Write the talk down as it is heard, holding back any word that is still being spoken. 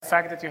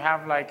fact that you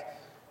have like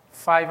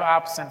 5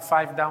 ups and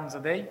 5 downs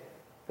a day.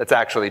 That's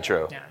actually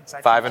true. Yeah, it's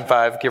actually 5 and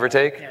 5, give or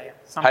take?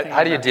 Yeah.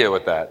 How do you deal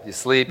with that? You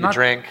sleep, you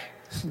drink?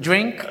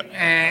 Drink,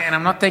 and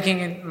I'm not taking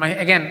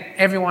it,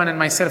 everyone and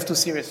myself too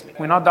seriously.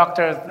 We're not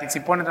doctors. It's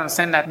important to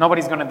understand that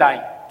nobody's going to die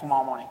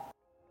tomorrow morning.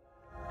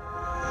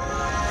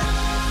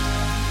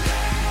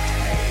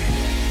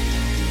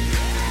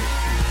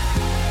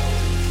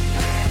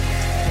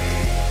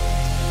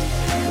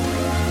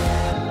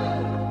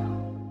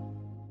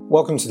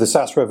 Welcome to the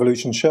SaaS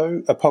Revolution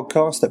Show, a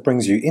podcast that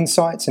brings you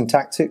insights and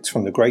tactics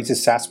from the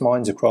greatest SaaS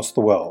minds across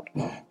the world.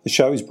 The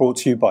show is brought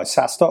to you by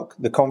SaaStock,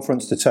 the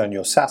conference to turn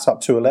your SaaS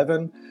up to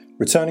 11,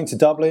 returning to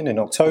Dublin in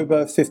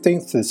October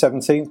 15th to the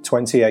 17th,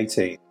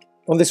 2018.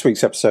 On this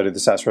week's episode of the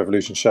SaaS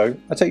Revolution Show,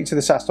 I take you to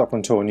the SaaStock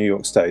on Tour New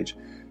York stage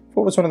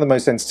for what was one of the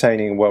most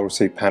entertaining and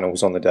well-received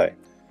panels on the day.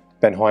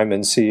 Ben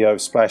Hyman, CEO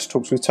of Splash,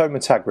 talks with Tomer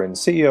Tagrin,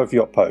 CEO of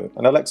Yotpo,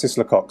 and Alexis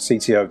Lecoq,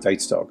 CTO of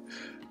Datadog,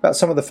 about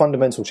some of the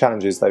fundamental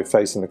challenges they've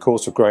faced in the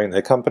course of growing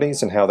their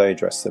companies and how they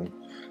address them.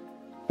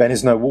 Ben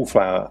is no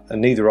wallflower, and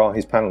neither are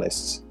his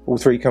panelists. All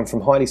three come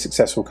from highly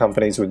successful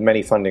companies with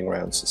many funding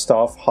rounds,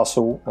 staff,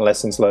 hustle, and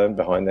lessons learned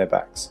behind their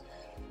backs.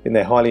 In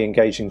their highly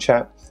engaging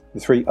chat, the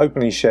three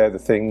openly share the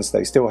things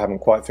they still haven't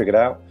quite figured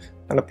out,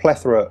 and a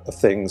plethora of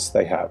things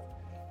they have.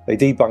 They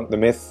debunk the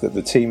myth that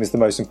the team is the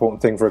most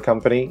important thing for a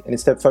company, and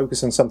instead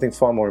focus on something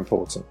far more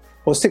important.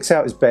 What sticks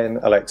out is Ben,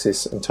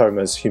 Alexis, and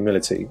Tomer's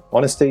humility,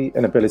 honesty,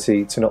 and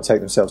ability to not take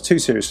themselves too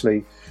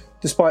seriously,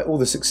 despite all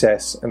the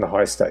success and the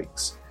high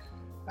stakes.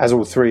 As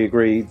all three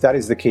agree, that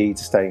is the key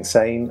to staying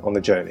sane on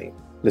the journey.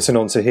 Listen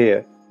on to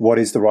hear what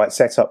is the right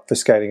setup for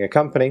scaling a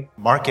company.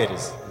 Market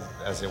is,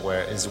 as it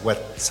were, is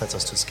what sets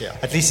us to scale.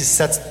 At least it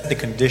sets the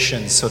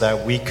conditions so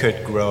that we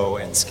could grow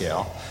and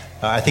scale.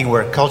 I think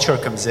where culture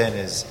comes in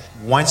is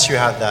once you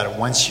have that,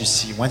 once you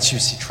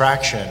see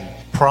traction,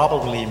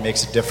 probably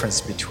makes a difference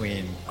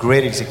between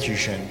great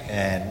execution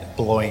and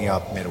blowing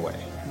up midway.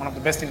 One of the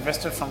best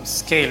investors from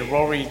scale,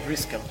 Rory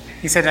Driscoll,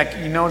 he said,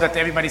 that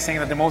everybody's saying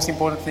that the most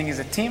important thing is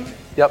a team.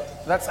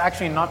 Yep. That's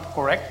actually not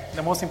correct.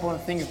 The most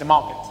important thing is the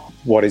market.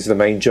 What is the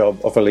main job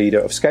of a leader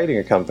of scaling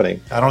a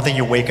company? I don't think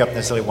you wake up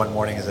necessarily one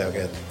morning and say,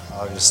 okay,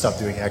 I'll just stop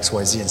doing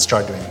XYZ and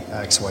start doing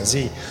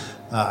XYZ.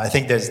 I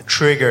think there's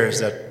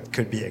triggers that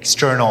could be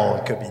external,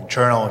 it could be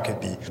internal, it could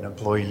be an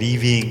employee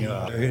leaving,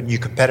 a new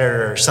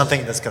competitor, or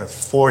something that's going to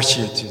force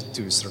you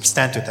to sort of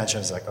stand to attention.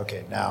 It's like,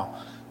 okay,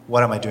 now,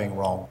 what am I doing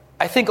wrong?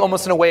 I think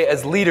almost in a way,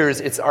 as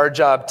leaders, it's our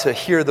job to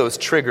hear those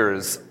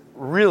triggers,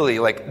 really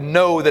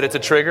know that it's a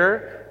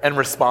trigger and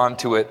respond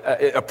to it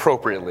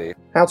appropriately.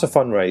 How to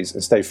fundraise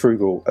and stay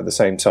frugal at the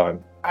same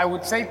time. I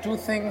would say 2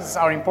 things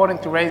are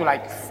important to raise,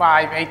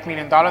 $5-8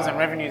 million, and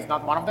revenue is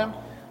not one of them.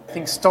 I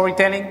think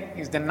storytelling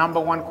is the number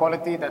one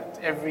quality that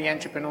every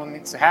entrepreneur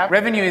needs to have.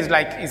 Revenue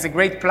is a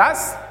great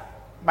plus,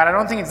 but I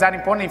don't think it's that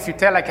important if you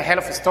tell a hell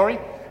of a story,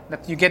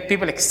 that you get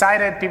people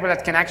excited, people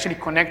that can actually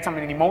connect from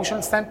an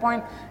emotional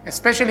standpoint,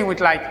 especially with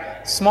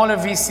smaller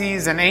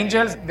VCs and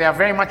angels. They are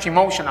very much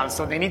emotional,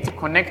 so they need to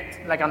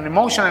connect on an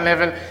emotional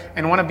level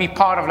and want to be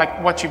part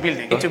of what you're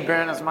building. You need to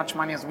burn as much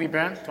money as we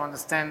burn to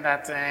understand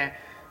that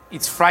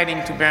it's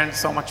frightening to burn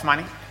so much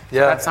money.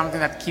 Yeah. So that's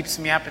something that keeps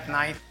me up at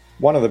night.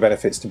 One of the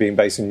benefits to being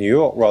based in New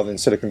York rather than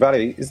Silicon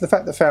Valley is the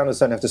fact that founders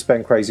don't have to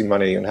spend crazy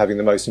money on having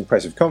the most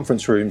impressive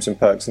conference rooms and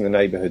perks in the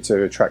neighborhood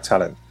to attract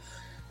talent.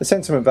 A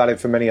sentiment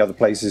valid for many other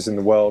places in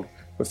the world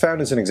where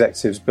founders and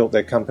executives built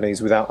their companies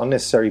without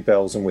unnecessary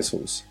bells and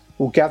whistles.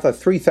 We'll gather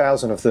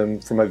 3,000 of them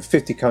from over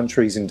 50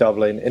 countries in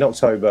Dublin in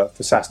October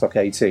for SaaStock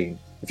 18.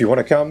 If you want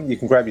to come, you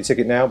can grab your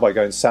ticket now by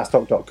going to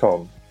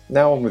SaaStock.com.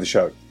 Now on with the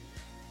show.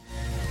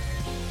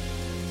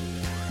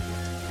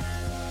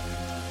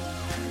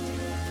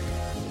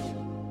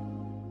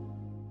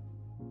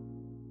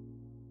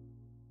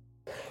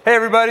 Hey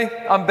everybody,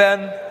 I'm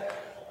Ben.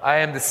 I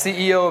am the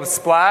CEO of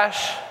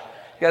Splash.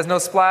 You guys know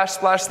Splash?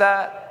 Splash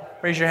That?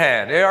 Raise your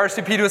hand. Hey,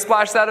 RSVP to a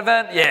Splash That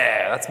event?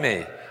 Yeah, that's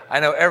me. I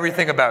know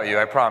everything about you,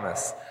 I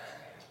promise.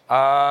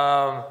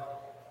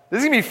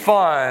 This is going to be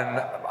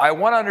fun. I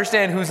want to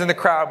understand who's in the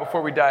crowd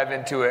before we dive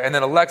into it. And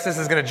then Alexis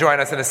is going to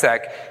join us in a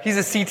sec. He's a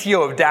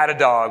CTO of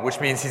Datadog, which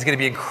means he's going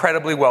to be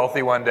incredibly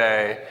wealthy one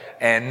day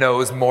and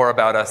knows more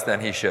about us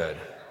than he should.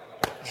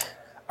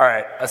 All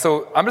right,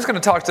 so I'm just going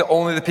to talk to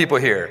only the people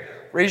here.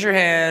 Raise your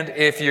hand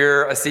if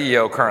you're a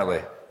CEO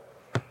currently.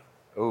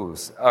 Ooh,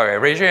 okay,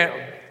 raise your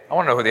hand. I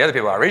want to know who the other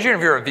people are. Raise your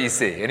hand if you're a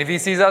VC. Any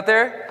VCs out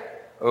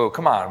there? Oh,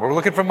 come on, we're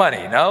looking for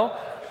money, no?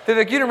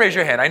 Vivek, you didn't raise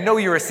your hand. I know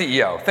you're a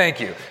CEO, thank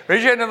you.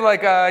 Raise your hand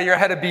if you're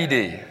head of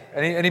BD.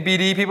 Any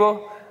BD people?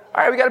 All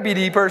right, we got a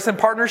BD person.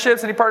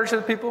 Partnerships, any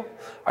partnership people? All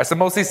right, so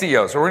mostly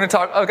CEOs. So we're going to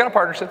talk, got a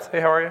partnerships.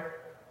 Hey, how are you?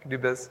 Can do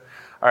biz.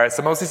 All right,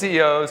 so mostly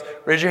CEOs.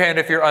 Raise your hand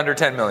if you're under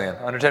 10 million.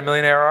 Under 10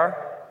 million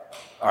ARR?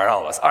 All right,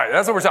 all of us. All right,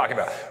 that's what we're talking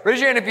about. Raise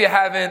your hand if you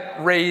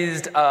haven't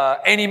raised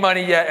any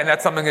money yet, and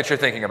that's something that you're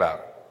thinking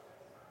about.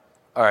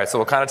 All right, so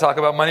we'll kind of talk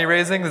about money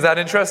raising. Is that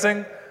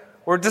interesting?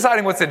 We're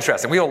deciding what's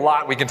interesting. We have a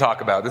lot we can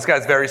talk about. This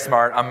guy's very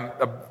smart. I'm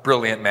a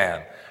brilliant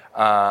man.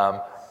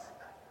 All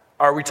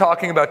Are we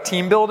talking about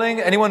team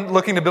building? Anyone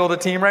looking to build a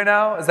team right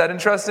now? Is that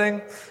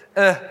interesting?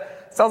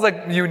 Sounds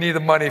like you need the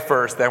money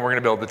first, then we're going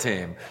to build the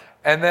team.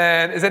 And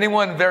then, is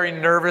anyone very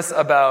nervous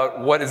about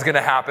what is going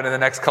to happen in the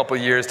next couple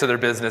of years to their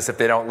business if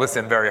they don't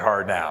listen very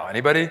hard now?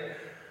 Anybody?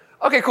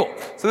 Okay, cool.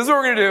 So this is what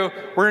we're going to do.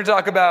 We're going to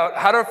talk about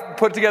how to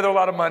put together a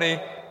lot of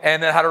money,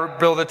 and then how to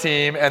build a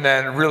team, and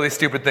then really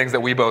stupid things that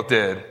we both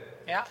did.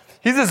 Yeah.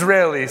 He's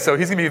Israeli, so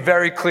he's going to be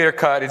very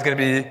clear-cut. He's going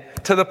to be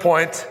to the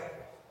point.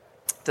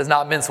 Does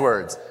not mince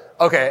words.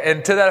 Okay,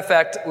 and to that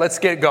effect, let's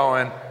get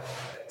going.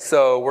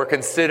 So we're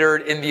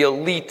considered in the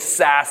elite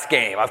SaaS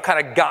game. I've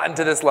kind of gotten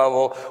to this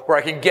level where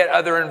I can get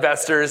other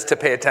investors to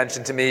pay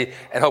attention to me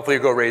and hopefully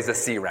go raise a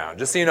C round.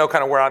 Just so you know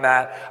kind of where I'm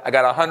at, I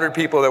got 100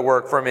 people that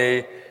work for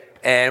me,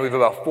 and we have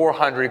about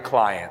 400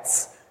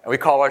 clients. And we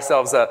call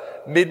ourselves a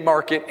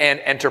mid-market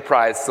and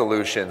enterprise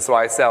solution. So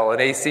I sell an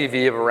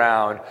ACV of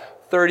around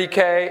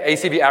 30K,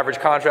 ACV average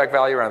contract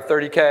value around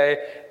 30K,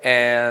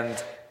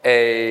 and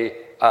a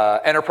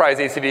enterprise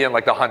ACV in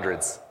like the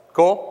hundreds.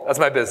 Cool? That's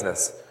my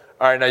business.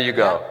 All right, now you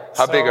go. Yeah,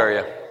 how big are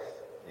you?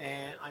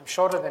 I'm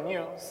shorter than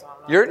you. So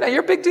You're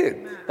a big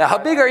dude. Now, how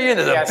big are you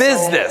into the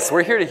business?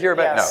 We're here to hear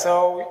about it.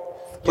 So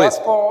Please.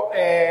 Yotpo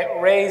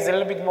raised a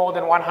little bit more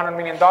than $100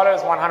 million,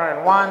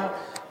 101.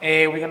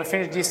 We're going to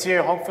finish this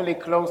year hopefully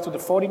close to the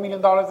 $40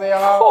 million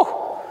ARR.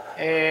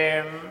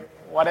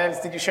 What else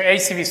did you share?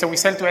 ACV. So we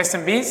sell to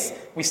SMBs.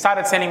 We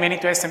started selling mainly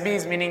to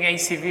SMBs, meaning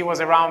ACV was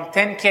around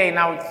 10K,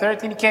 now it's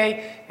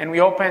 13K. And we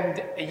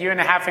opened a year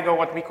and a half ago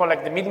what we call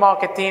like the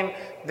mid-market team.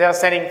 They're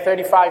selling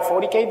 35,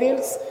 40K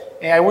deals.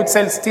 I would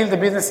say still the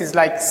business is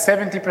like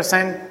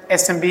 70%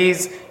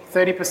 SMBs,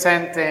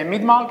 30%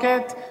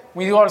 mid-market.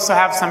 We do also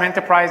have some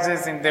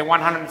enterprises in the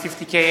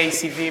 150K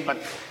ACV, but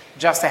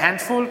just a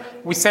handful.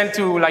 We sell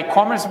to like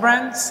commerce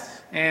brands.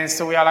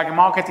 So we are like a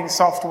marketing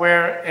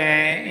software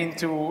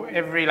into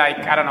every like,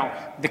 I don't know,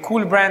 the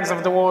cool brands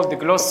of the world, the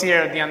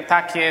Glossier, the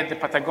Antakya, the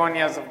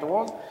Patagonias of the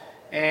world.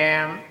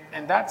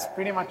 And that's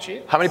pretty much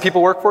it. How many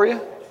people work for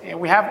you?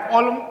 We have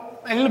a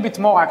little bit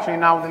more actually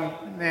now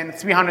than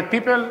 300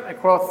 people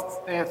across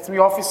 3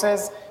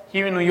 offices.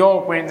 Here in New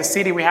York, we're in the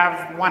city, we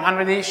have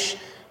 100-ish.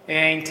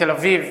 In Tel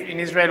Aviv, in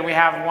Israel, we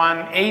have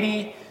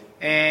 180,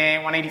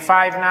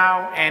 185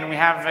 now, and we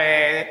have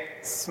a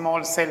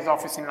small sales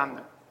office in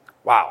London.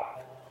 Wow.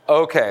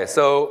 Okay,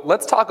 so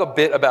let's talk a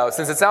bit about,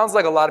 since it sounds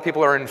like a lot of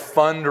people are in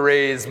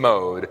fundraise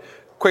mode,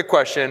 quick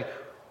question.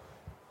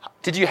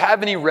 Did you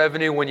have any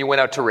revenue when you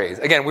went out to raise?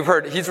 Again, we've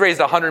heard he's raised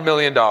 $100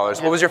 million. Yeah.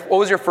 What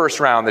was your first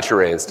round that you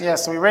raised? Yeah,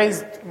 so we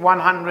raised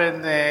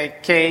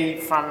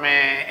 100K from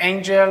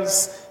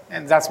angels,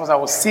 and that was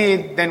our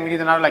seed. Then we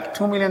did another like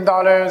 $2 million,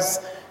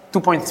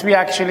 2.3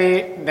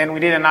 actually. Then we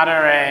did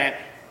another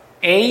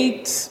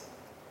 8,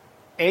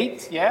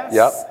 yes.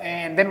 Yep.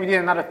 And then we did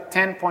another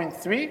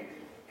 10.3.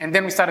 And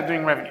then we started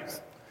doing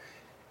revenues.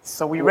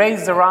 So we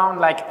raised around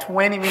like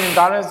 $20 million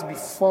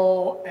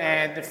before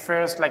the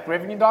first like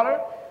revenue dollar.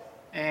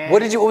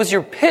 What was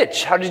your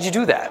pitch? How did you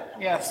do that?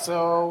 Yeah,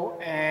 so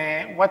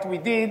what we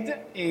did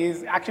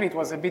is, actually it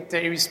was a bit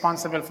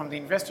irresponsible from the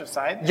investor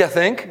side. You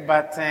think?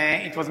 But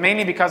it was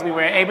mainly because we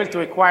were able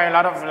to acquire a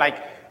lot of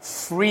like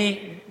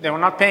free, they were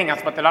not paying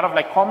us, but a lot of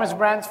like commerce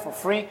brands for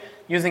free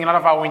using a lot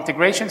of our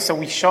integrations. So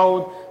we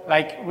showed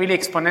like really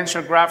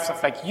exponential graphs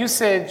of like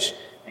usage,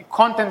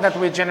 content that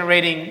we're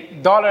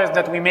generating, dollars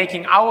that we're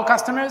making our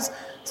customers.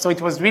 So it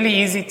was really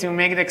easy to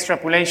make the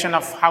extrapolation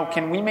of how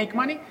can we make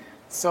money.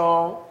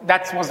 So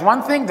that was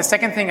one thing. The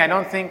second thing, I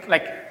don't think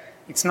like,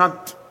 it's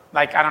not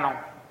like, I don't know,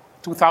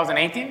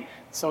 2018.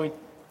 So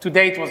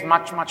today it was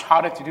much, much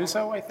harder to do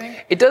so, I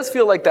think. It does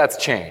feel like that's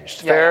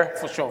changed, fair?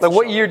 For sure. Like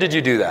what year did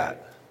you do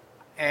that?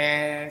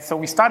 So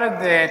we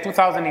started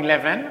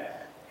 2011.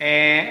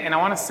 And I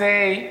want to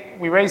say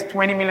we raised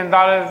 $20 million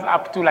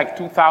up to like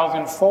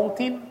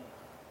 2014.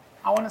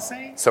 I want to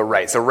say. So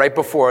right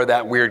before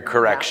that weird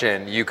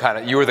correction, you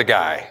were the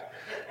guy.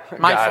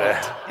 My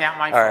fault. Yeah,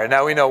 my fault. All right,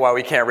 now we know why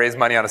we can't raise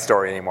money on a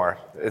story anymore.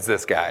 It's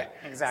this guy.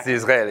 Exactly.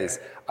 It's the Israelis.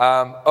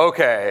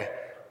 Okay.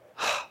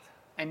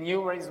 And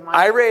you raised money?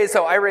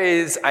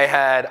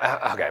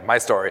 My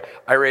story.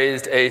 I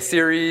raised a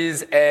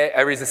series A,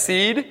 I raised a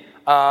seed.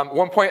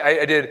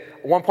 I did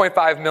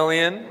 1.5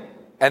 million,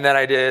 and then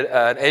I did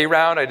an A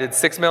round, I did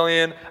 6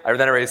 million,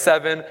 then I raised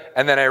 7,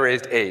 and then I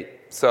raised 8.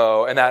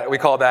 So, and that we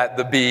call that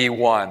the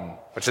B1,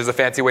 which is a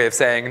fancy way of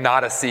saying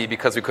not a C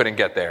because we couldn't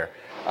get there.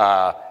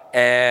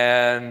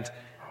 And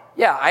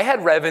yeah, I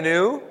had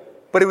revenue,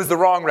 but it was the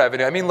wrong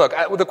revenue. I mean, look,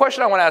 the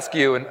question I want to ask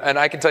you, and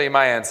I can tell you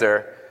my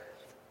answer,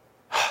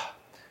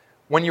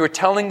 when you were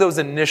telling those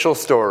initial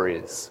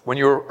stories, when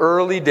you were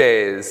early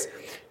days,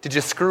 did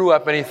you screw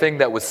up anything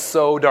that was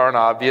so darn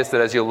obvious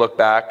that as you look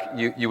back,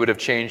 you would have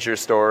changed your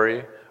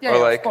story? Yeah,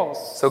 of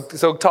course.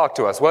 So talk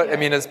to us. I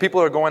mean, as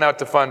people are going out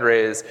to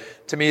fundraise,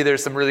 to me,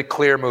 there's some really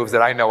clear moves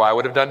that I know I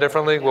would have done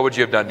differently. What would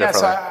you have done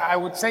differently? Yeah, so I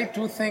would say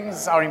 2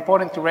 things are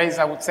important to raise.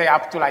 I would say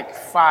up to like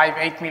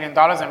 $5-8 million,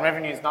 and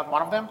revenue is not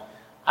one of them.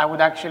 I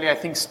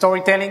think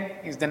storytelling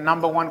is the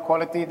number one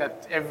quality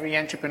that every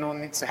entrepreneur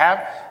needs to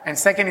have. And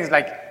second is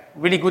like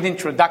really good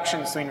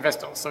introductions to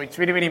investors. So it's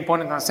really, really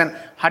important to understand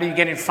how do you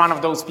get in front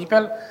of those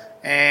people,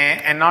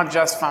 and not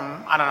just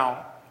from, I don't know,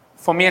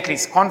 for me at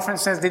least,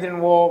 conferences didn't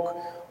work,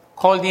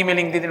 cold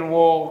emailing didn't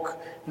work,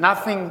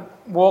 nothing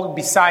worked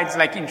besides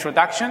like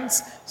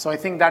introductions. So I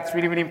think that's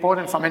really, really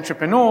important from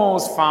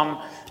entrepreneurs,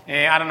 from,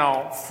 I don't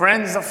know,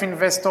 friends of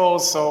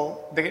investors.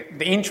 So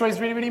the intro is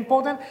really, really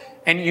important.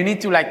 And you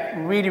need to like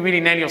really,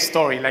 really nail your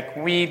story. Like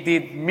we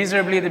did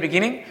miserably at the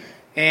beginning.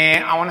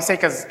 I want to say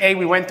because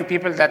we went to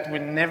people that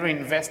would never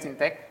invest in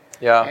tech.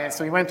 Yeah.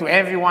 So we went to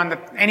anyone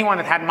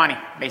that had money,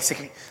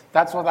 basically.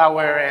 That's what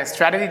our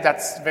strategy.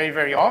 That's very,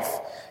 very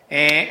off.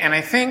 And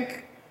I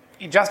think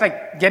it's just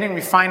like getting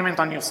refinement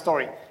on your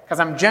story. Because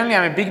I'm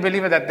a big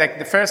believer that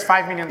the first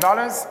 $5 million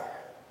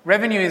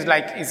revenue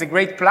is a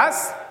great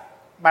plus,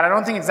 but I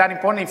don't think it's that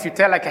important if you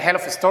tell like a hell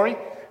of a story,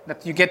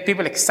 that you get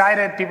people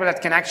excited, people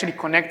that can actually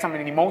connect from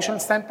an emotional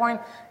standpoint,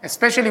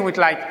 especially with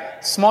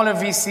like smaller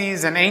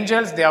VCs and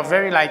angels. They are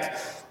very like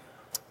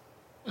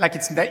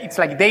it's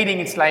like dating.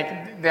 It's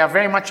like they are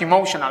very much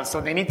emotional,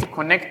 so they need to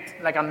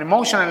connect like on an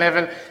emotional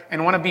level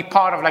and want to be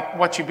part of like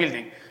what you're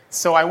building.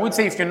 So I would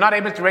say if you're not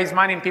able to raise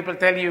money and people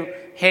tell you,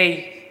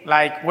 hey,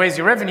 like, where's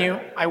your revenue?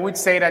 I would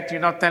say that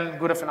you're not telling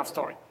good of enough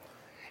story.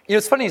 You know,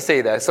 it's funny you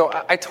say that. So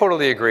I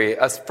totally agree.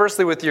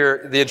 Firstly, with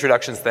the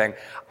introductions thing,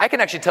 I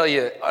can actually tell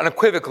you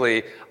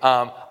unequivocally,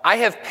 I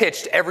have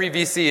pitched every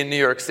VC in New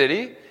York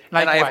City,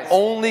 and I have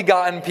only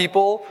gotten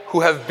people who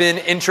have been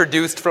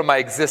introduced from my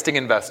existing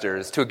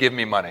investors to give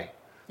me money.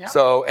 Yeah.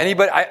 So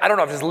anybody, I don't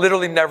know, I've just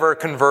literally never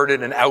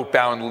converted an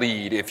outbound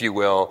lead, if you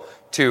will,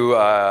 to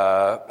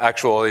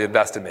actually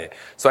invest in me.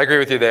 So I agree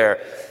with you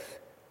there.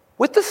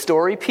 With the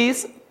story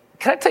piece,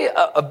 can I tell you,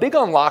 a big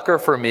unlocker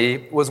for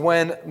me was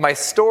when my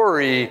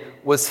story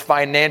was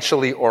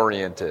financially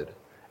oriented.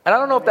 And I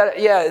don't know if that,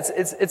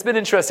 it's been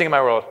interesting in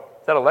my world.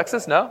 Is that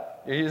Alexis? No?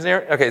 You're using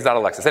it? Okay, it's not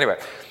Alexis. Anyway,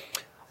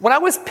 when I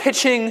was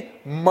pitching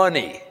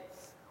money,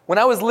 when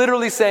I was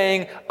literally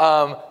saying,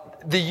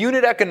 the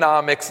unit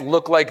economics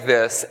look like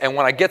this, and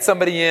when I get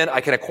somebody in, I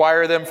can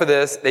acquire them for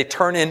this, they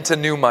turn into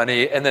new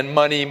money, and then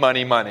money,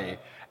 money, money.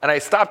 And I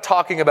stopped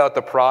talking about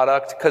the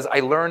product because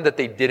I learned that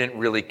they didn't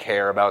really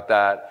care about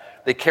that.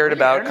 They cared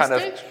about kind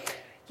of,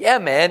 yeah,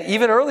 man,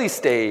 even early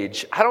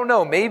stage. I don't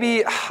know,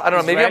 maybe I'm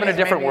in a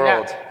different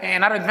world. Yeah.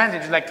 Another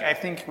advantage, like I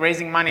think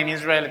raising money in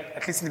Israel,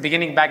 at least in the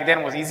beginning back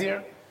then, was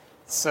easier.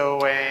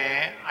 So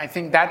I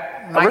think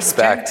that might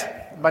respect.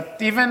 change. But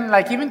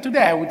even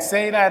today, I would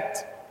say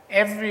that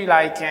every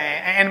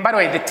and by the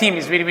way, the team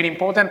is really, really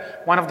important.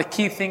 One of the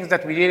key things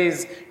that we did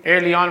is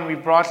early on we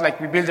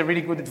built a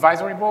really good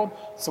advisory board.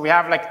 So we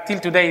have till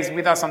today is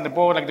with us on the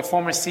board, like the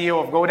former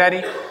CEO of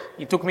GoDaddy.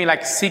 It took me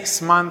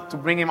 6 months to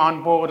bring him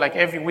on board. Like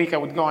every week I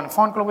would go on a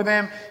phone call with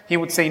him. He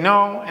would say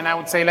no, and I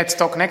would say let's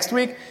talk next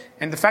week.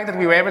 And the fact that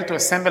we were able to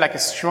assemble a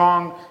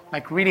strong,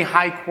 really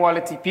high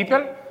quality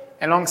people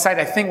alongside,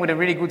 I think, with a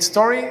really good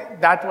story,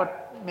 that's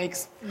what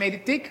made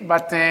it tick.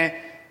 But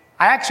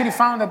I actually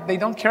found that they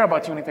don't care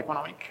about unit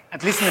economic,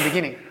 at least in the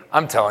beginning.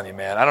 I'm telling you,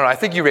 man. I don't know. I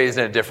think you raised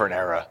in a different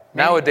era.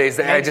 Nowadays,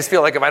 I just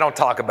feel like if I don't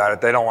talk about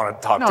it, they don't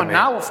want to talk to me. No,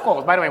 now, of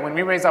course. By the way, when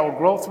we raised our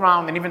growth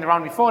round and even the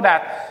round before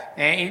that,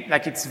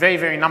 it's very,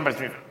 very numbers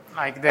driven.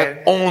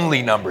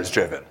 Only numbers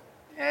driven.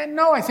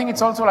 No, I think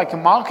it's also a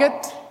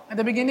market at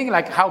the beginning.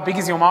 How big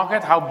is your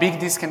market? How big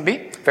this can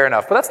be? Fair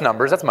enough. But that's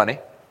numbers. That's money.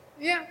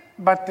 Yeah.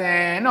 But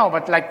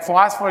for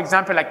us, for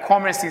example,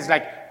 commerce is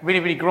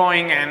really, really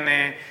growing,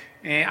 and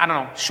I don't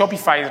know,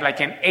 Shopify is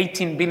an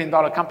 $18 billion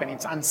company.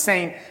 It's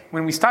insane.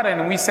 When we started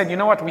and we said, you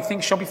know what, we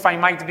think Shopify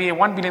might be a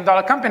 $1 billion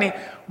company,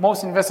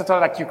 most investors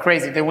thought you're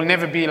crazy. They will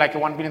never be a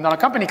 $1 billion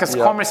company because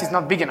commerce is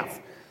not big enough.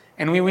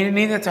 And we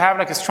needed to have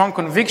a strong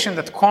conviction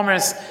that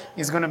commerce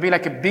is going to be a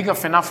big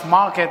enough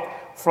market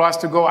for us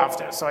to go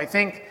after. So I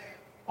think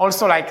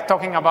also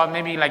talking about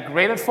maybe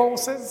graded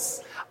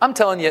forces. I'm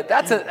telling you,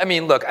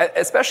 look,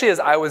 especially as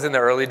I was in the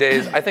early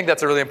days, I think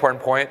that's a really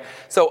important point.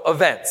 So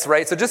events,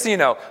 right? So just so you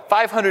know,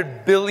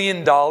 $500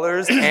 billion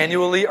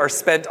annually are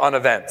spent on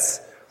events.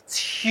 It's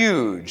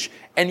huge.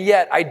 And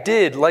yet I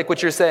did, like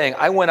what you're saying,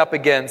 I went up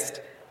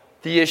against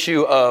the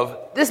issue of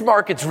this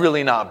market's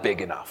really not big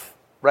enough,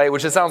 right?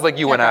 Which it sounds like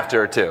you went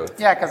after too.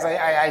 Yeah, because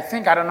I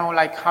think, I don't know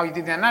how you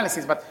did the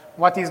analysis, but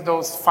what is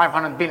those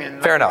 500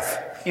 billion? Fair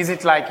enough. Is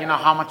it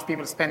how much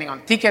people are spending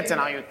on tickets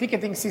and how your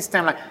ticketing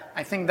system?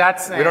 I think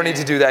that's... we don't need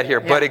to do that here,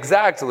 but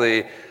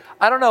exactly.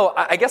 I don't know.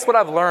 I guess what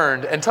I've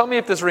learned, and tell me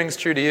if this rings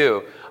true to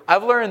you,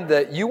 I've learned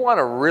that you want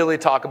to really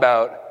talk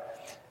about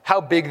how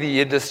big the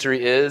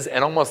industry is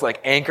and almost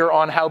anchor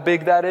on how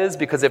big that is,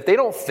 because if they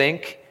don't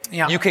think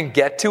you can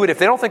get to it, if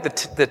they don't think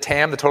the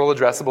TAM, the total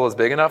addressable, is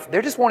big enough, they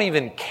just won't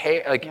even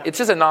care. It's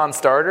just a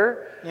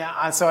non-starter.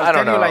 Yeah, so I'll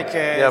tell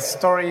you a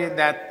story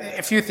that,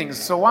 a few things.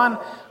 So one,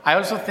 I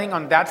also think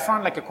on that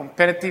front, a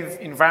competitive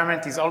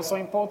environment is also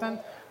important.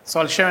 So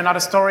I'll share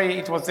another story.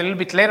 It was a little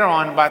bit later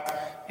on, but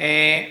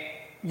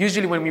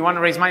usually when we want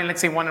to raise money,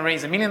 let's say we want to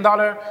raise $1 million,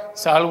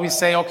 so I always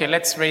say, okay,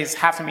 let's raise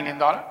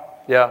 $500,000.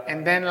 Yeah.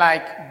 And then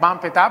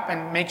bump it up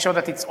and make sure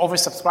that it's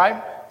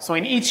oversubscribed. So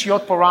in each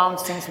Yotpo round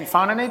since we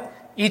founded it,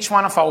 each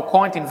one of our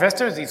current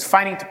investors is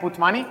fighting to put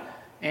money,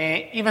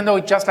 even though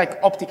it's just like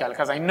optical,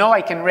 because I know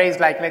I can raise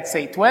like, let's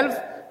say 12,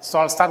 so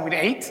I'll start with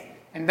 8.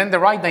 And then the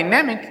right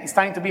dynamic is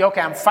starting to be,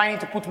 okay, I'm fighting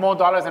to put more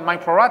dollars in my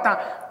pro rata,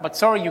 but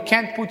sorry, you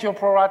can't put your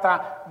pro rata,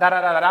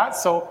 da.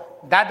 So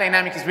that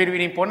dynamic is really,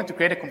 really important to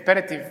create a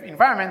competitive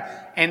environment.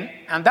 And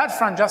on that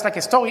front, just like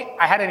a story,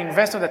 I had an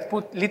investor that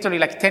put literally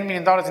like $10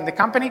 million in the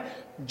company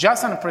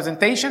just on a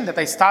presentation that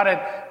I started.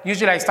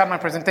 Usually I start my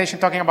presentation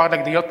talking about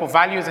like the Yotpo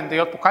values and the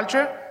Yotpo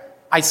culture.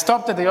 I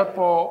stopped at the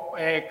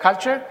Yotpo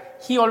culture.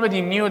 He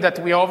already knew that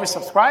we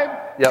oversubscribed,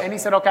 and he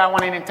said, okay, I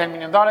want in $10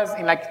 million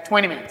in like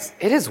 20 minutes.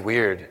 It is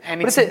weird.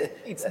 And it's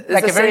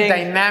like a very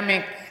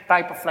dynamic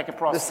type of like a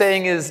process. The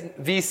saying is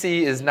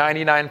VC is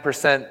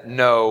 99%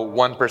 no,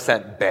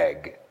 1%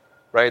 beg,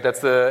 right?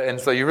 And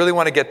so you really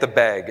want to get the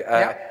beg.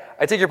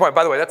 I take your point.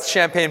 By the way, that's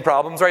champagne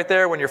problems right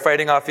there when you're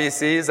fighting off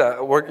VCs.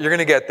 You're going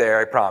to get there,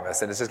 I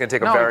promise. And it's just going to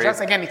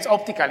take again, it's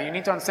optical. You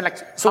need to understand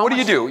like... So what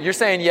do? You're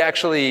saying you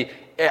actually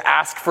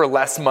ask for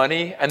less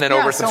money and then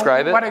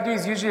oversubscribe it? What I do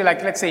is usually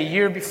like, let's say a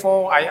year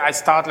before I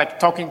start like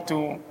talking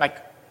to like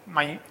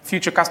my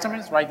future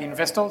customers, right, the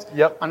investors,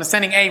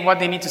 understanding A, what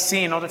they need to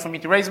see in order for me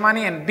to raise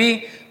money, and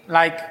B,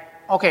 like,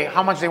 okay,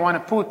 how much they want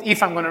to put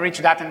if I'm going to reach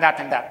that and that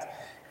and that.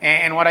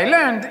 And what I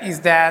learned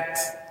is that,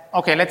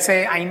 okay, let's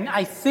say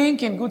I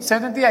think in good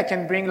certainty I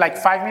can bring like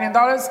 $5 million.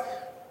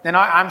 Then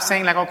I'm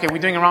saying like, okay, we're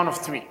doing a round of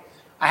 3.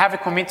 I have a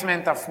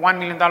commitment of $1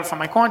 million from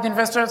my current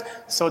investors,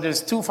 so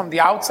there's 2 from the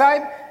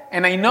outside,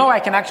 and I know I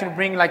can actually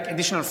bring like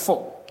additional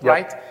 4,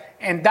 right?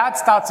 And that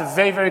starts a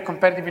very, very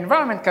competitive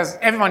environment because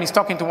everyone is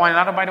talking to one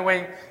another, by the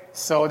way.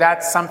 So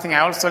that's something I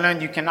also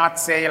learned. You cannot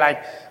say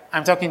like,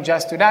 I'm talking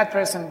just to that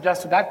person,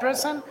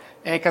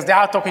 because they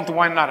are talking to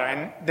one another.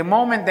 And the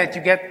moment that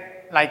you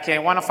get like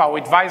one of our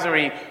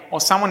advisory or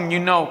someone you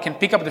know can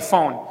pick up the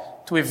phone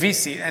to a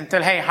VC and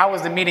tell, hey, how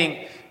was the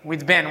meeting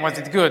with Ben? Was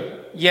it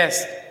good?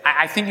 Yes.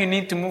 I think you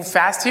need to move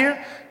fast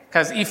here,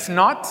 because if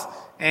not,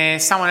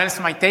 someone else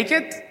might take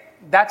it.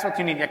 That's what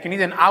you need. Like, you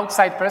need an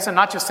outside person,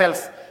 not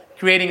yourself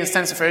creating a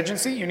sense of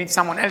urgency. You need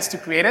someone else to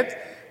create it.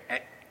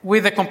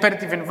 With a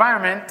competitive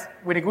environment,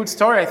 with a good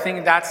story, I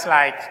think that's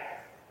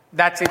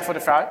it for the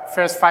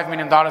first $5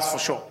 million for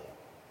sure.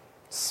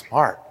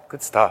 Smart.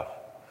 Good stuff.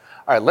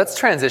 All right, let's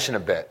transition a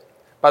bit.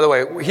 By the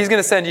way, he's going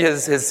to send you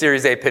his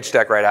Series A pitch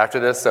deck right after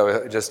this,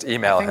 so just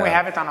email him. I think we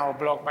have it on our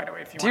blog, by the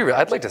way. Do you really?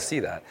 I'd like to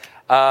see that.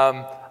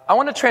 I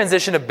want to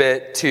transition a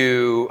bit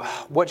to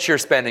what you're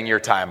spending your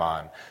time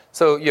on.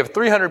 So you have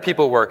 300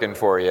 people working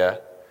for you.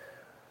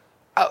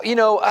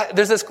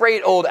 There's this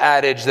great old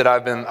adage that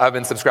I've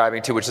been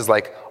subscribing to, which is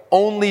like,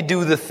 only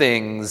do the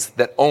things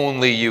that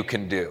only you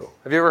can do.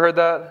 Have you ever heard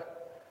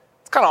that?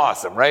 It's kind of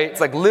awesome, right?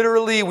 It's like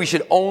literally we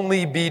should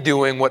only be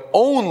doing what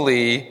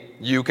only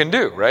you can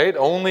do, right?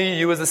 Only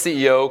you as a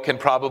CEO can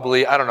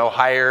probably,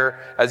 hire,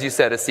 as you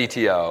said, a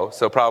CTO.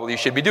 So probably you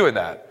should be doing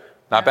that.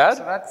 Not bad?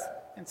 So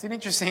it's an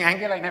interesting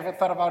angle. I never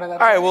thought about it that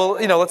way. All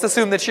right, well, let's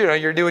assume that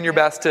you're doing your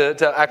best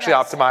to actually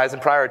optimize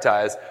and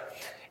prioritize.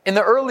 In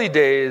the early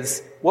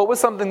days, what was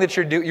something that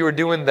you were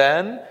doing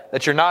then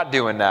that you're not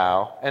doing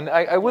now? And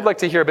I would like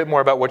to hear a bit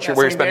more about where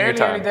you're spending your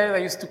time. In the early days,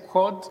 I used to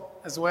code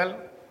as well.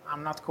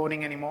 I'm not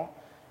coding anymore.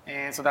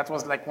 And so that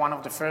was like one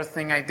of the first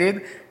things I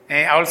did.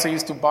 And I also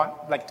used to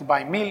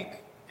buy milk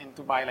and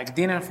to buy like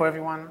dinner for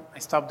everyone. I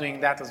stopped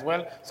doing that as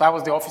well. So I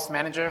was the office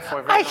manager for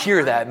a very long time. I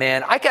hear that,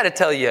 man. I got to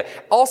tell you,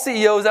 all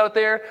CEOs out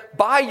there,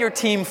 buy your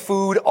team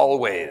food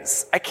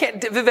always.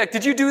 Vivek,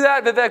 did you do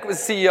that? Vivek was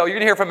CEO. You're going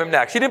to hear from him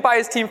next. He didn't buy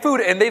his team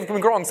food, and they've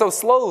been growing so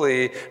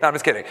slowly. No, I'm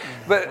just kidding.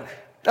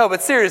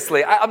 But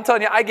seriously, I'm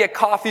telling you, I get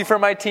coffee for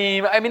my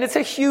team. I mean, it's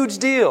a huge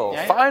deal.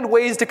 Yeah. Find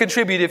ways to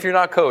contribute if you're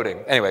not coding.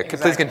 Anyway,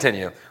 Please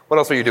continue. What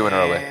else were you doing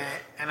early?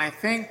 And I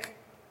think,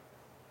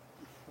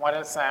 what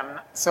else?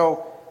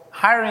 So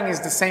hiring is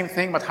the same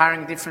thing, but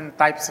hiring different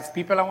types of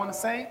people, I want to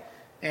say.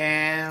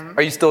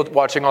 Are you still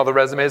watching all the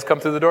resumes come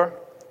through the door?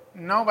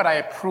 No, but I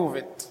approve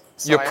it.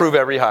 So you approve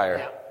every hire?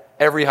 Yeah.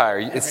 Every hire.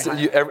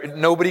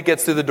 Nobody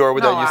gets through the door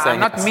without you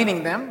saying I'm not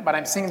meeting them, but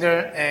I'm seeing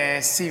their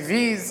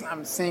CVs.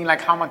 I'm seeing like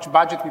how much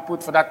budget we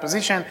put for that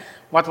position,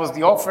 what was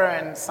the offer,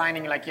 and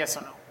signing like yes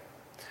or no.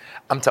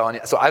 I'm telling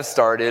you. So I've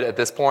started at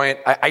this point.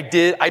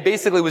 I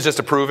basically was just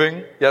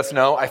approving yes,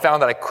 no. I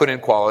found that I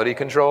couldn't quality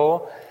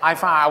control.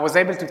 I was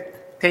able to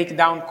take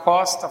down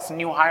cost of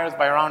new hires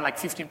by around like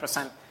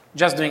 15%,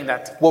 just doing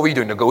that. What were you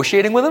doing,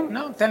 negotiating with them?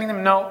 No, telling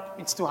them no,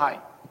 it's too high.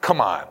 Come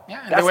on.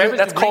 Yeah,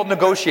 that's called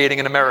negotiating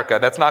in America.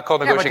 That's not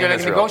called negotiating in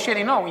Israel.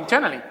 Negotiating,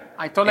 internally.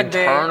 I told like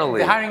the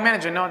hiring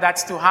manager, no,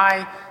 that's too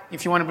high.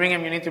 If you want to bring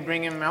him, you need to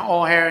bring him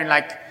all here in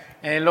like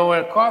a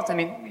lower cost, and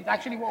it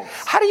actually works.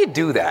 How do you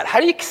do that? How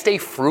do you stay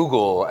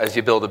frugal as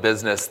you build a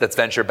business that's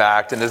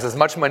venture-backed and there's as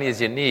much money as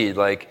you need?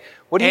 Like,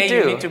 what do you do?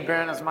 You need to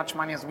burn as much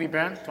money as we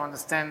burn to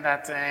understand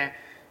that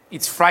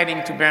it's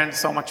frightening to burn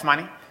so much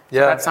money. So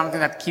that's something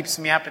that keeps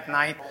me up at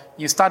night.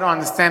 You start to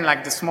understand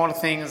like the small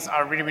things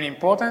are really, really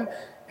important.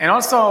 And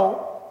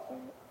also,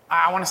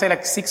 I want to say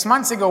like 6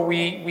 months ago,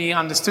 we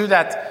understood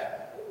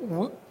that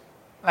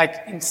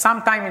like in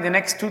some time in the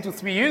next 2 to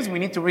 3 years, we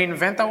need to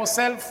reinvent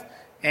ourselves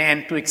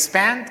and to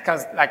expand,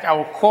 because like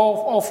our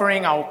core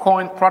offering, our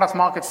current product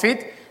market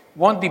fit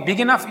won't be big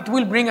enough. It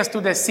will bring us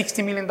to the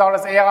 $60 million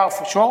ARR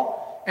for sure,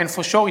 and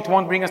for sure it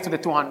won't bring us to the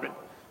 200.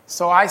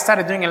 So I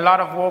started doing a lot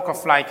of work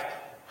of like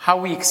how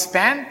we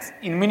expand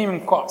in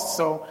minimum cost.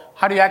 So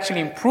how do you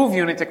actually improve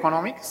unit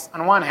economics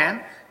on one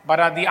hand, but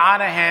on the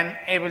other hand,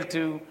 able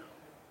to,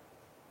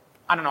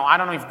 I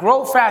don't know if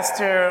grow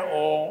faster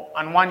or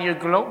on 1 year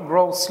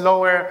grow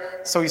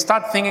slower. So you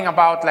start thinking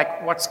about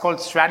like what's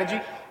called strategy,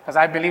 because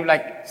I believe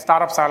like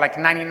startups are like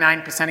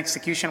 99%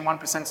 execution,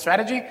 1%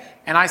 strategy.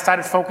 And I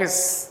started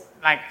focus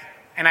like,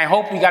 and I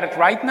hope we got it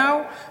right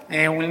now.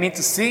 And we'll need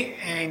to see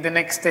in the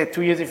next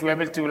 2 years if we're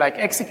able to like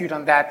execute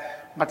on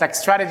that. But like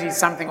strategy is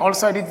something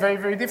also I did very,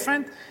 very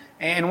different.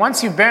 And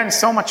once you burn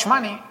so much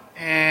money,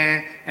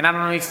 and I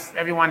don't know if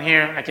everyone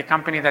here, like a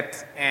company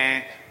that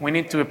we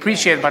need to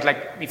appreciate, but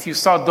like if you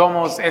saw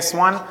Domo's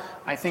S1,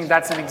 I think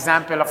that's an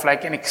example of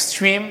like an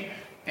extreme.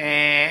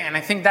 And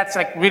I think that's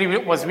like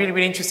was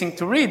really interesting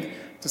to read,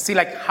 to see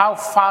like how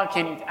far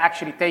can you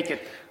actually take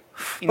it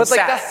in but SaaS.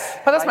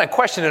 Like that's my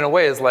question in a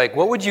way, is like,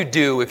 what would you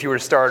do if you were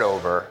to start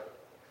over?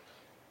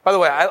 By the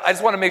way, I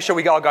just want to make sure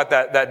we all got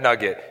that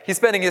nugget. He's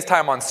spending his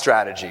time on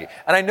strategy.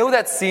 And I know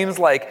that seems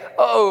like,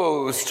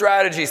 oh,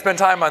 strategy, spend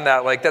time on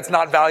that. Like, that's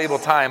not valuable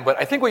time.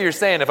 But I think what you're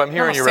saying, if I'm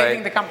hearing you right,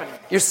 saving the company.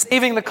 You're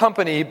saving the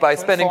company by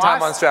spending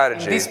time on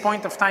strategy. At this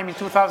point of time in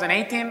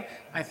 2018,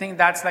 I think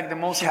that's like the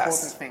most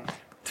important thing.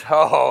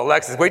 Oh,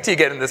 Alexis, wait till you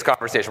get in this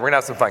conversation. We're going to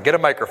have some fun. Get a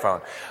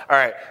microphone. All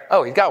right.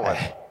 Oh, he's got one.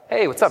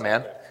 Hey, what's up,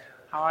 man?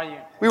 How are you?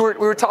 We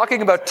were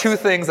talking about two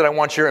things that I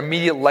want your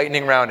immediate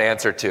lightning round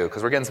answer to,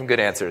 because we're getting some good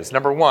answers.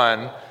 Number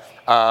one,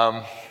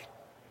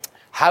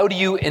 how do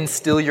you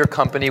instill your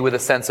company with a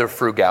sense of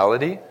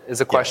frugality is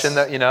a question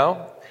that, you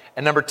know.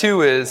 And number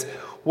two is,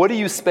 what are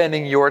you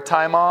spending your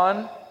time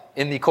on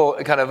in the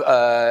kind of,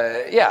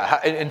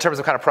 in terms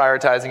of kind of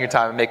prioritizing your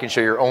time and making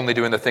sure you're only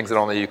doing the things that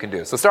only you can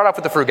do. So start off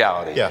with the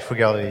frugality. Yeah,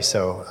 frugality.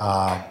 So,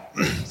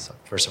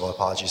 first of all,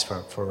 apologies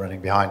for running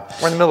behind.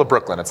 We're in the middle of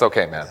Brooklyn. It's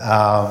okay, man.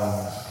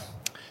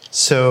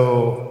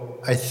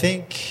 So I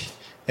think,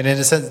 and in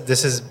a sense,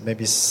 this is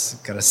maybe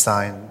going to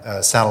sound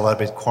a little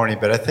bit corny,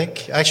 but I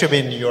think actually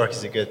being in New York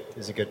is a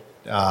good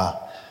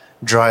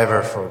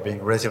driver for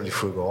being relatively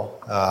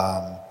frugal.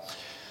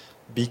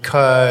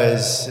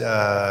 Because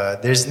I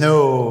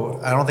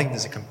don't think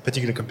there's a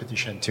particular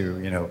competition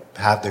to,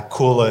 have the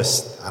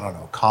coolest,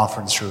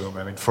 conference room.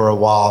 I mean, for a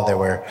while there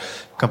were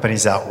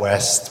companies out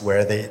west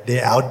where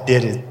they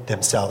outdid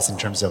themselves in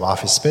terms of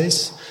office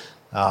space.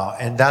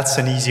 And that's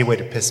an easy way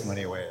to piss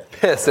money away.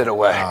 Piss it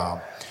away.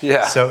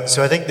 Yeah. So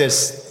I think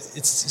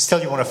it's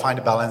still you want to find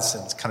a balance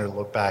and kind of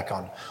look back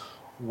on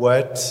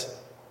where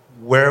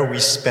are we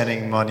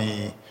spending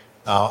money.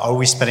 Are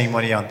we spending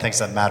money on things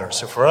that matter?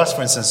 So for us,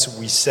 for instance,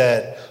 we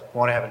said we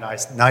want to have a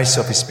nice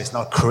office space,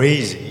 not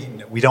crazy.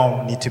 We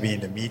don't need to be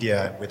in the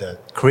media with a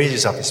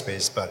crazy office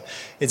space, but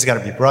it's going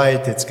to be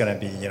bright. It's going to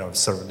be,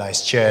 sort of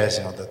nice chairs,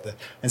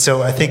 And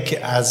so I think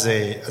as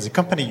a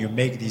company, you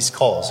make these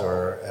calls,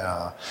 or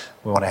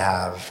we want to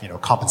have,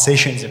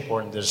 compensation is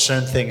important. There's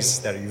certain things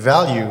that you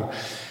value,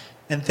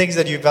 and things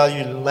that you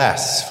value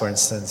less. For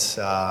instance,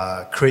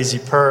 crazy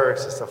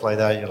perks and stuff like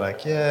that. You're like,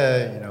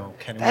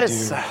 can we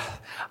do?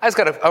 I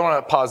want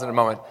to pause in a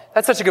moment.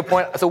 That's such a good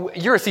point. So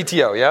you're a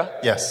CTO, yeah?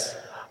 Yes.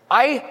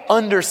 I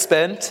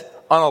underspent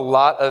on a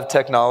lot of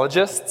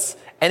technologists,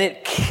 and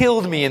it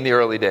killed me in the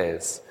early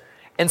days.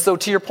 And so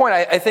to your point,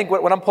 I think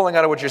what I'm pulling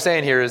out of what you're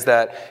saying here is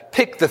that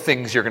pick the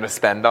things you're going to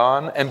spend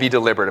on and be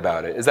deliberate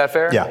about it. Is that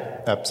fair? Yeah,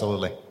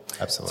 absolutely.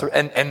 So,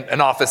 and an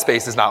office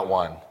space is not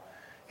one.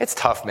 It's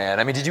tough, man.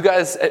 I mean,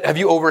 have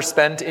you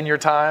overspent in your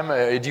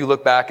time? Do you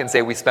look back and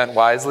say we spent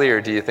wisely,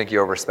 or do you think you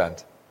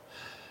overspent?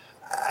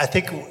 I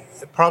think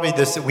probably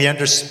we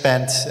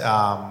underspent.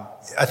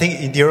 I think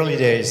in the early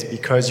days,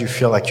 because you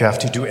feel like you have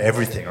to do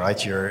everything,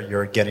 right?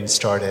 You're getting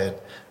started.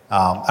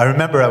 I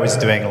remember I was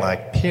doing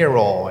like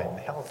payroll and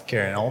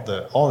healthcare and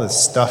all the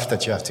stuff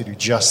that you have to do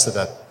just so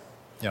that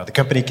the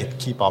company can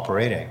keep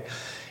operating.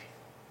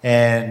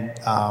 And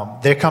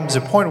there comes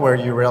a point where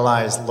you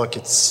realize, look,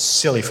 it's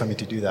silly for me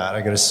to do that.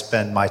 I got to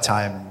spend my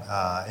time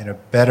in a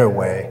better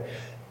way.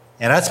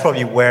 And that's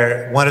probably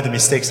where one of the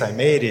mistakes I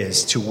made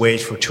is to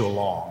wait for too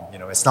long.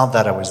 It's not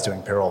that I was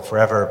doing payroll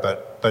forever,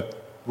 but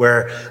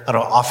where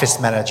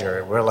office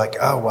manager, we're like,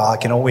 oh well, I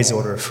can always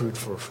order food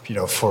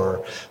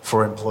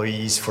for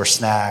employees, for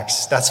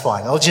snacks. That's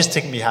fine. It'll just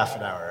take me half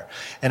an hour,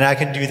 and I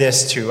can do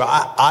this too.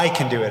 I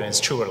can do it, and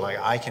it's true. Like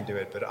I can do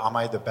it, but am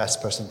I the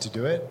best person to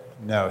do it?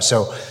 No.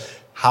 So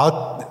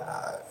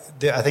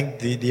I think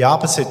the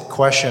opposite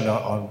question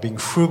on being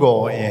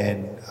frugal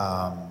in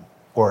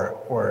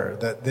or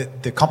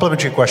the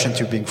complementary question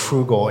to being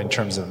frugal in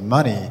terms of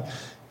money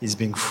is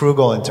being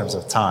frugal in terms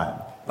of time.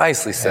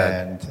 Nicely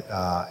said.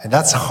 And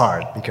that's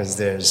hard because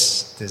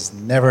there's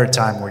never a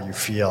time where you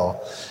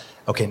feel,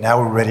 okay, now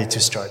we're ready to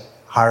start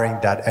hiring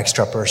that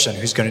extra person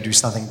who's going to do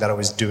something that I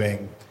was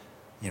doing,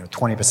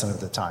 20% of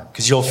the time.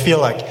 Because you'll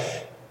feel like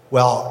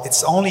well,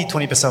 it's only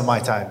 20% of my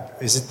time.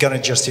 Is it going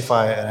to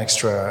justify an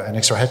extra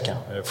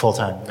headcount, a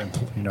full-time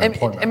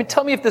employment? I mean,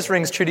 tell me if this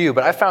rings true to you,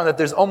 but I found that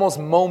there's almost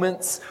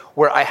moments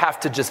where I have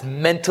to just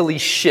mentally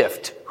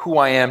shift who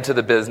I am to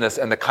the business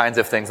and the kinds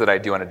of things that I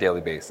do on a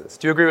daily basis.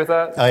 Do you agree with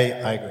that? I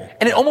agree.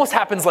 And it almost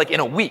happens like in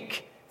a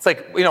week. It's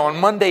like, on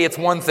Monday it's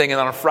one thing, and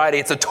on a Friday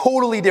it's a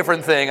totally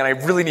different thing, and I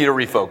really need to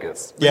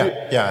refocus.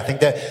 Yeah. I think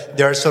that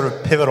there are sort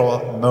of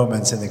pivotal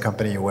moments in the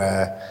company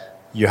where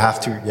you have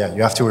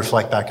to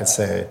reflect back and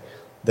say,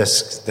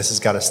 this has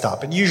got to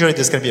stop. And usually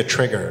there's going to be a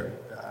trigger.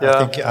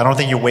 Yeah. I don't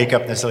think you wake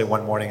up necessarily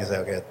one morning and say,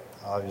 okay,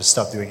 I'll just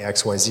stop doing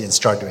X, Y, Z and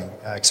start doing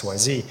X, Y,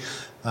 Z.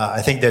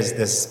 I think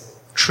there's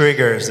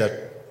triggers that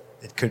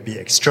it could be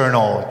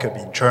external, it could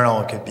be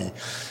internal, it could be,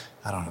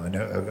 I don't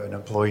know, an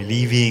employee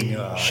leaving,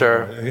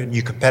 a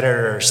new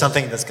competitor, or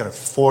something that's going to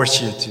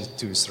force you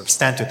to sort of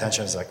stand to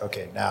attention. It's like,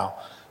 okay, now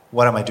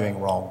what am I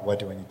doing wrong? What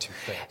do I need to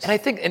fix? And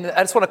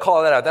I just want to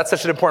call that out. That's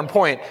such an important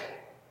point.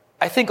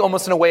 I think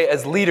almost in a way,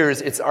 as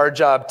leaders, it's our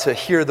job to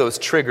hear those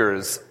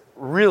triggers,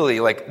 really